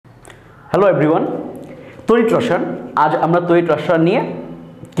Hello everyone, তড়িৎ রসায়ন। আজ আমরা তড়িৎ রসায়ন নিয়ে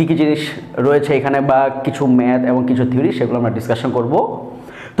কী কী জিনিস রয়েছে এখানে বা কিছু ম্যাথ এবং কিছু থিওরি সেগুলো আমরা ডিসকাশন করব।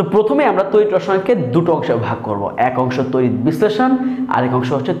 তো প্রথমে আমরা তড়িৎ রসায়নকে দুটো অংশে ভাগ করব। এক অংশ তড়িৎ বিশ্লেষণ, আরেক অংশ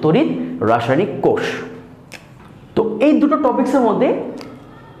হচ্ছে তড়িৎ রাসায়নিক কোষ। তো এই দুটো টপিকসের মধ্যে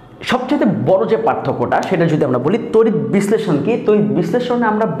সবচেয়ে বড় যে পার্থক্যটা সেটা যদি আমরা বলি, তড়িৎ বিশ্লেষণ কি? তড়িৎ বিশ্লেষণে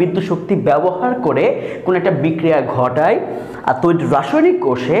আমরা বিদ্যুৎ শক্তি ব্যবহার করে কোনো একটা বিক্রিয়া ঘটাই, আর তড়িৎ রাসায়নিক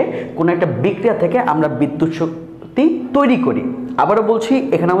কোষে কোনো একটা বিক্রিয়া থেকে আমরা বিদ্যুৎ শক্তি তৈরি করি। আবারও বলছি,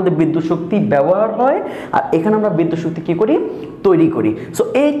 এখানে আমাদের বিদ্যুৎ শক্তি ব্যবহার হয় আর এখানে আমরা বিদ্যুৎ শক্তি কী করি? তৈরি করি। সো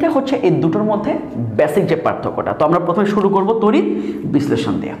এইটা হচ্ছে এই দুটোর মধ্যে বেসিক যে পার্থক্যটা। তো আমরা প্রথমে শুরু করব তড়িৎ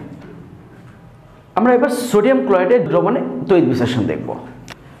বিশ্লেষণ দিয়ে। আমরা এবার সোডিয়াম ক্লোরাইডের দ্রবণে তড়িৎ বিশ্লেষণ দেখব।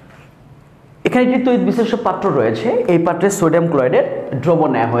 এখানে একটি তড়িৎ বিশ্লেষ্য পাত্র রয়েছে, এই পাত্রে সোডিয়াম ক্লোরাইডের দ্রবণ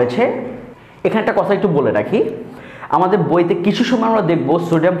নেওয়া হয়েছে। এখানে একটা কথা একটু বলে রাখি, আমাদের বইতে কিছু সময় আমরা দেখব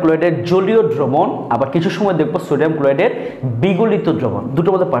সোডিয়াম ক্লোরাইডের জলীয় দ্রবণ, আবার কিছু সময় দেখব সোডিয়াম ক্লোরাইডের বিগলিত দ্রবণ।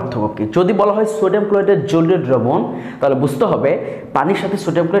 দুটোর মধ্যে পার্থক্য কী? যদি বলা হয় সোডিয়াম ক্লোরাইডের জলীয় দ্রবণ, তাহলে বুঝতে হবে পানির সাথে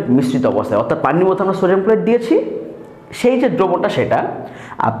সোডিয়াম ক্লোরাইড মিশ্রিত অবস্থায়, অর্থাৎ পানির মধ্যে আমরা সোডিয়াম ক্লোরাইড দিয়েছি, সেই যে দ্রবণটা সেটা।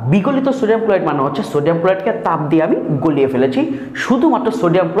 আর বিগলিত সোডিয়াম ক্লোরাইড মানে হচ্ছে সোডিয়াম ক্লোরাইডকে তাপ দিয়ে আমি গলিয়ে ফেলেছি, শুধুমাত্র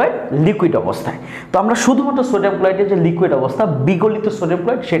সোডিয়াম ক্লোরাইড লিকুইড অবস্থায়। তো আমরা শুধুমাত্র সোডিয়াম ক্লোরাইডের যে লিকুইড অবস্থা, বিগলিত সোডিয়াম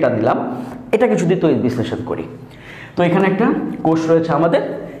ক্লোরাইড, সেটা দিলাম। এটাকে যদি তড়িৎ বিশ্লেষণ করি, তো এখানে একটা কোষ রয়েছে আমাদের,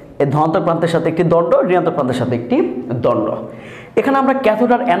 এই ধনাত্মক প্রান্তের সাথে একটি দণ্ড, ঋণাত্মক প্রান্তের সাথে একটি দণ্ড। এখানে আমরা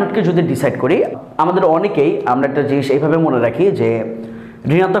ক্যাথোড আর অ্যানোডকে যদি ডিসাইড করি, আমাদের অনেকেই আমরা একটা জিনিস এইভাবে মনে রাখি যে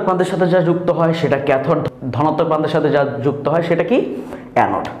ঋণাত্মক প্রান্তের সাথে যা যুক্ত হয় সেটা ক্যাথোড, ধনাত্মক প্রান্তের সাথে যা যুক্ত হয় সেটা কি?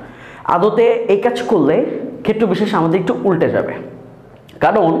 অ্যানোড। আদতে এই কাজ করলে ক্ষেত্র বিশেষ আমাদের একটু উল্টে যাবে,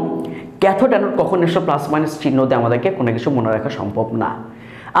 কারণ ক্যাথোড অ্যানোড কখন এসব প্লাস মাইনাস চিহ্ন দিয়ে আমাদেরকে কোনো কিছু মনে রাখা সম্ভব না।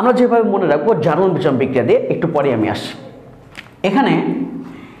 আমরা যেভাবে মনে রাখবো জারণ বিচরণ বিক্রিয়া দিয়ে, একটু পরে আমি আসছি। এখানে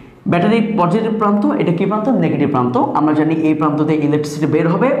ব্যাটারির পজিটিভ প্রান্ত, এটা কি প্রান্ত? নেগেটিভ প্রান্ত। আমরা জানি এই প্রান্ত দিয়ে ইলেকট্রিসিটি বের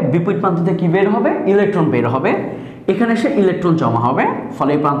হবে, বিপরীত প্রান্ত দিয়ে কি বের হবে? ইলেকট্রন বের হবে। এখানে এসে ইলেকট্রন জমা হবে,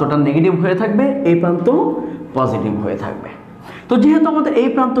 ফলে এই প্রান্তটা নেগেটিভ হয়ে থাকবে, এই প্রান্ত পজিটিভ হয়ে থাকবে। তো যেহেতু আমাদের এই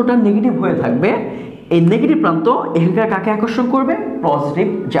প্রান্তটা নেগেটিভ হয়ে থাকবে, এই নেগেটিভ প্রান্ত এখানকার কাকে আকর্ষণ করবে? পজিটিভ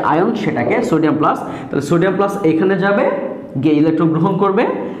যে আয়ন সেটাকে, সোডিয়াম প্লাস। তাহলে সোডিয়াম প্লাস এখানে যাবে, গিয়ে ইলেকট্রন গ্রহণ করবে,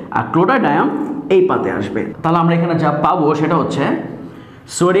 আর ক্লোরাইড আয়ন এই পাতে আসবে। তাহলে আমরা এখানে যা পাবো সেটা হচ্ছে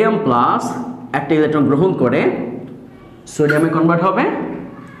সোডিয়াম প্লাস একটা ইলেকট্রন গ্রহণ করে সোডিয়ামে কনভার্ট হবে,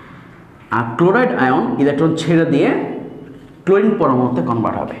 আর ক্লোরাইড আয়ন ইলেকট্রন ছেড়ে দিয়ে ক্লোরিন পরমাণুতে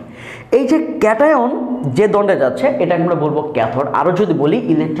কনভার্ট হবে। এই যে ক্যাটায়ন যে দণ্ডে যাচ্ছে এটাকে আমরা বলবো ক্যাথোড। আরও যদি বলি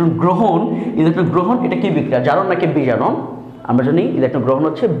ইলেকট্রন গ্রহণ, এটা কি বিক্রিয়া? জারণ নাকি বিজারণ? আমরা জানি ইলেকট্রন গ্রহণ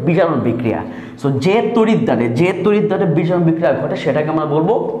হচ্ছে বিজারণ বিক্রিয়া। সো যে তড়িৎদ্বারে বিজারণ বিক্রিয়া ঘটে সেটাকে আমরা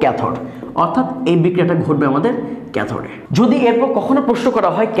বলবো ক্যাথোড, অর্থাৎ এই বিক্রিয়াটা ঘটবে আমাদের ক্যাথোডে। যদি এরপর কখনো প্রশ্ন করা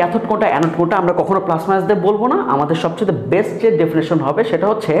হয় ক্যাথোড কোনটা অ্যানোড কোনটা, আমরা কখনো প্লাস মাইনাস দিয়ে বলবো না। আমাদের সবচেয়ে বেস্ট যে ডেফিনেশন হবে সেটা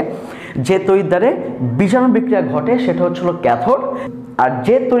হচ্ছে যে তড়িৎদ্বারে বিজারণ বিক্রিয়া ঘটে সেটা হচ্ছিল ক্যাথোড, আর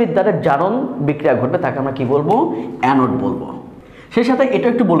যে তড়িৎদ্বারে জারণ বিক্রিয়া ঘটবে তাকে আমরা কি বলবো? অ্যানোড বলবো। সেই সাথে এটা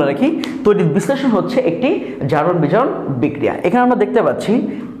একটু বলে রাখি, তড়িৎ বিশ্লেষণ হচ্ছে একটি জারণ বিজারণ বিক্রিয়া। এখানে আমরা দেখতে পাচ্ছি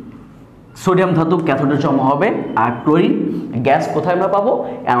সোডিয়াম ধাতু ক্যাথোডে জমা হবে, আর ক্লোরিন গ্যাস কোথায় আমরা পাবো?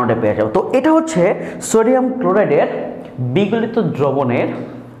 অ্যানোডে পেয়ে যাবো। তো এটা হচ্ছে সোডিয়াম ক্লোরাইডের বিগলিত দ্রবণের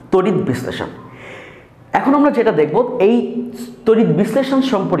তড়িৎ বিশ্লেষণ। এখন আমরা যেটা দেখব, এই তড়িৎ বিশ্লেষণ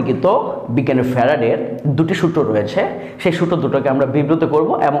সম্পর্কিত বিজ্ঞানী ফ্যারাডের দুটি সূত্র রয়েছে, সেই সূত্র দুটোকে আমরা বিবৃত করব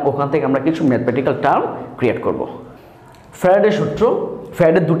এবং ওখান থেকে আমরা কিছু ম্যাথমেটিক্যাল টার্ম ক্রিয়েট করব।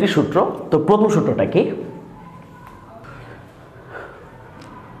 ফ্যারাডের দুটি সূত্র। তো প্রথম সূত্রটা কি?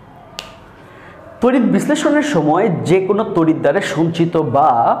 তড়িৎ বিশ্লেষণের সময় যে কোনো তড়িৎদ্বারে সঞ্চিত বা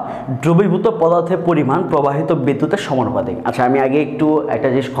দ্রবীভূত পদার্থের পরিমাণ প্রবাহিত বিদ্যুতের সমানুপাতিক। আচ্ছা, আমি আগে একটু একটা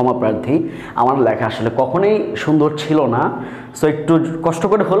জিনিস ক্ষমা প্রার্থী, আমার লেখা আসলে কখনোই সুন্দর ছিল না, সো একটু কষ্ট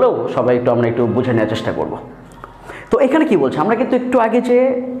করে হলেও সবাই আমরা একটু বুঝে নেওয়ার চেষ্টা করব। তো এখানে কি বলছে, আমরা কিন্তু একটু আগে যে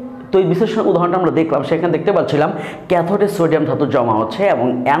তড়িৎ বিশ্লেষণের উদাহরণটা আমরা দেখলাম, সেখানে দেখতে পাচ্ছিলাম ক্যাথোডে সোডিয়াম ধাতু জমা হচ্ছে এবং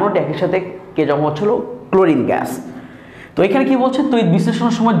অ্যানোডে একই সাথে কে জমা হচ্ছিল? Chlorine gas. তো এখানে কি বলছে, তড়িৎ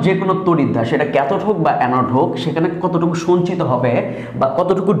বিশ্লেষণের সময় যে কোনো তড়িৎদ্বার, সেটা ক্যাথোড হোক বা অ্যানোড হোক, সেখানে কতটুকু সঞ্চিত হবে বা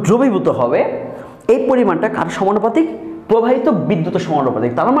কতটুকু দ্রবীভূত হবে, এই পরিমাণটা কার সমানুপাতিক? প্রবাহিত বিদ্যুতের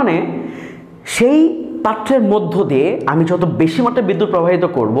সমানুপাতিক। তার মানে সেই পাত্রের মধ্য দিয়ে আমি যত বেশি মাত্রায় বিদ্যুৎ প্রবাহিত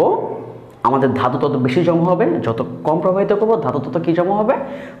করব, আমাদের ধাতু তত বেশি জমা হবে, যত কম প্রবাহিত করব ধাতু তত কি জমা হবে?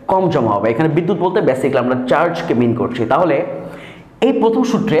 কম জমা হবে। এখানে বিদ্যুৎ বলতে বেসিক্যালি আমরা চার্জকে মিন করছি। তাহলে এই প্রথম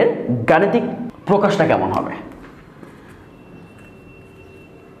সূত্রের গাণিতিক প্রকাশটা কেমন হবে?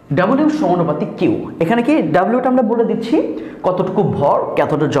 ডাব্লিউ সমানুপাতিক কিউ। এখানে কি ডাব্লিউটা আমরা বলে দিচ্ছি কতটুকু ভর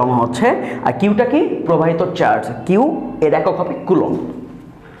ক্যাথোডে জমা হচ্ছে, আর কিউটা কি? প্রবাহিত চার্জ। কিউ এর একক হবে কুলম্ব।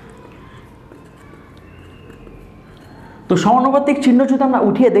 তো সমানুপাতিক চিহ্ন যদি আমরা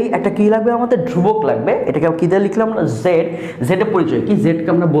উঠিয়ে দেই, একটা কি লাগবে আমাদের, ধ্রুবক লাগবে। এটাকে কি দিয়ে লিখলাম আমরা, জেড। জেডের পরিচয় কি, জেডকে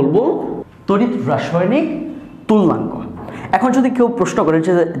আমরা বলবো তড়িৎ রাসায়নিক তুল্যাঙ্ক। এখন যদি কেউ প্রশ্ন করে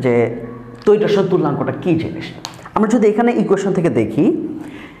যে তড়িৎ রাসায়নিক তুল্যাঙ্কটা কি জিনিস, আমরা যদি এখানে ইকুয়েশন থেকে দেখি,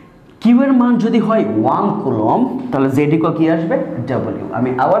 কিউ এর মান যদি হয় 1 কুলম্ব তাহলে জেড ইকুয়াল কি আসবে, ডব্লিউ। আমি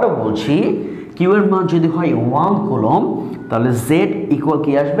আবারও বলছি, কিউ এর মান যদি হয় 1 কুলম্ব তাহলে জেড ইকুয়াল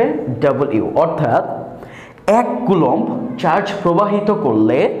কি আসবে, ডব্লিউ। অর্থাৎ 1 কুলম্ব চার্জ প্রবাহিত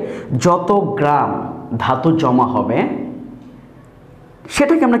করলে যত গ্রাম ধাতু জমা হবে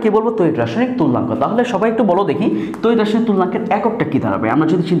সেটাকে আমরা কি বলবো, তড়িৎ রাসায়নিক তুল্যাঙ্ক। তাহলে সবাই একটু বলো দেখি, তড়িৎ রাসায়নিক তুল্যাঙ্কের এককটা কি দাঁড়াবে? আমরা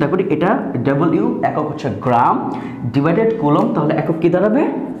যদি চিন্তা করি, এটা ডব্লিউ, একক হচ্ছে গ্রাম, ডিভাইডেড কুলম্ব, তাহলে একক কি দাঁড়াবে,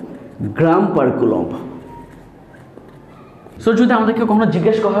 গ্রাম পার কুলম্ব। সো যদি আমাদেরকে কখনো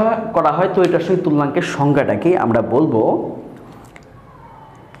জিজ্ঞেস করা হয় তড়িৎ রাসায়নিক তুল্যাঙ্কের সংজ্ঞাটা কি, আমরা বলবো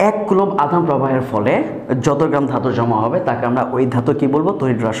 1 কুলম্ব আধান প্রবাহের ফলে যত গ্রাম ধাতু জমা হবে তাকে আমরা ওই ধাতু কি বলবো,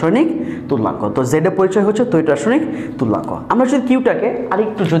 তড়িৎ রাসায়নিক তুল্যাঙ্ক। তো জেড এর পরিচয় হচ্ছে তড়িৎ রাসায়নিক তুল্যাঙ্ক। আমরা যদি কিউটাকে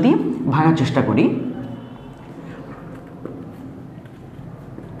আরেকটু যদি ভাঙার চেষ্টা করি,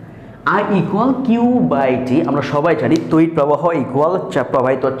 I equal Q by T, আমরা সবাই জানি তড়িৎ প্রবাহ ইকুয়াল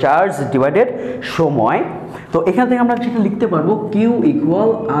প্রবাহিত চার্জ ডিভাইডেড সময়। তো এখান থেকে আমরা যেটা লিখতে পারবো, Q equal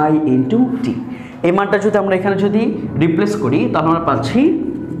I into T. এই মানটা যদি আমরা এখানে যদি রিপ্লেস করি তাহলে আমরা পাচ্ছি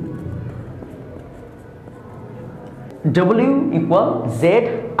W equal Z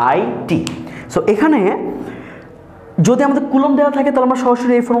I T. So এখানে যদি আমাদের কুলম্ব দেওয়া থাকে তাহলে আমরা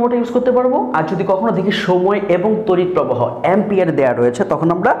সরাসরি এই ফর্মুলাটা ইউজ করতে পারবো, আর যদি কখনো দেখি সময় এবং তড়িৎ প্রবাহ অ্যাম্পিয়ার দেওয়া রয়েছে তখন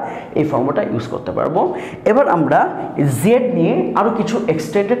আমরা এই ফর্মুলাটা ইউজ করতে পারবো। এবার আমরা জেড নিয়ে আরও কিছু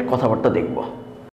এক্সটেন্ডেড কথাবার্তা দেখব।